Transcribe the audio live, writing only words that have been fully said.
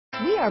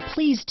We are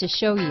pleased to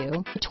show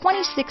you the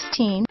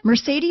 2016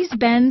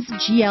 Mercedes-Benz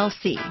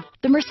GLC.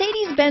 The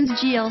Mercedes-Benz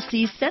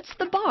GLC sets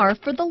the bar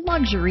for the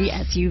luxury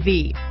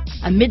SUV.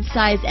 A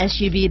mid-size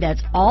SUV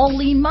that's all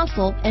lean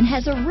muscle and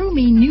has a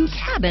roomy new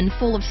cabin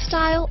full of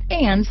style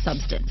and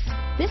substance.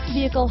 This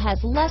vehicle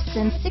has less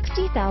than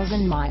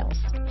 60,000 miles.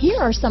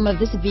 Here are some of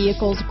this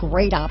vehicle's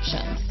great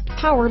options: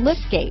 power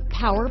liftgate,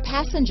 power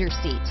passenger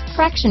seat,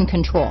 traction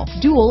control,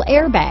 dual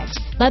airbags,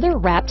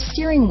 leather-wrapped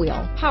steering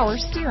wheel, power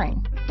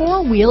steering,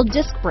 four-wheel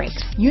disc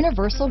brakes,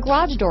 universal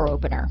garage door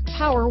opener,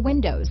 power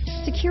windows,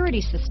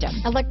 security system,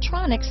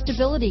 electronic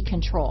stability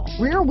control,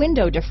 rear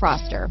window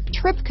defroster,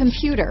 trip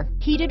computer,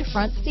 heated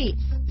front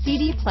seats,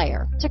 CD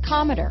player,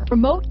 tachometer,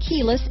 remote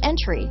keyless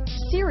entry,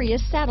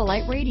 Sirius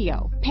satellite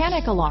radio,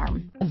 panic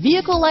alarm. A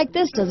vehicle like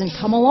this doesn't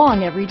come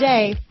along every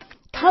day.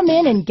 Come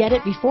in and get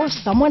it before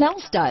someone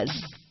else does.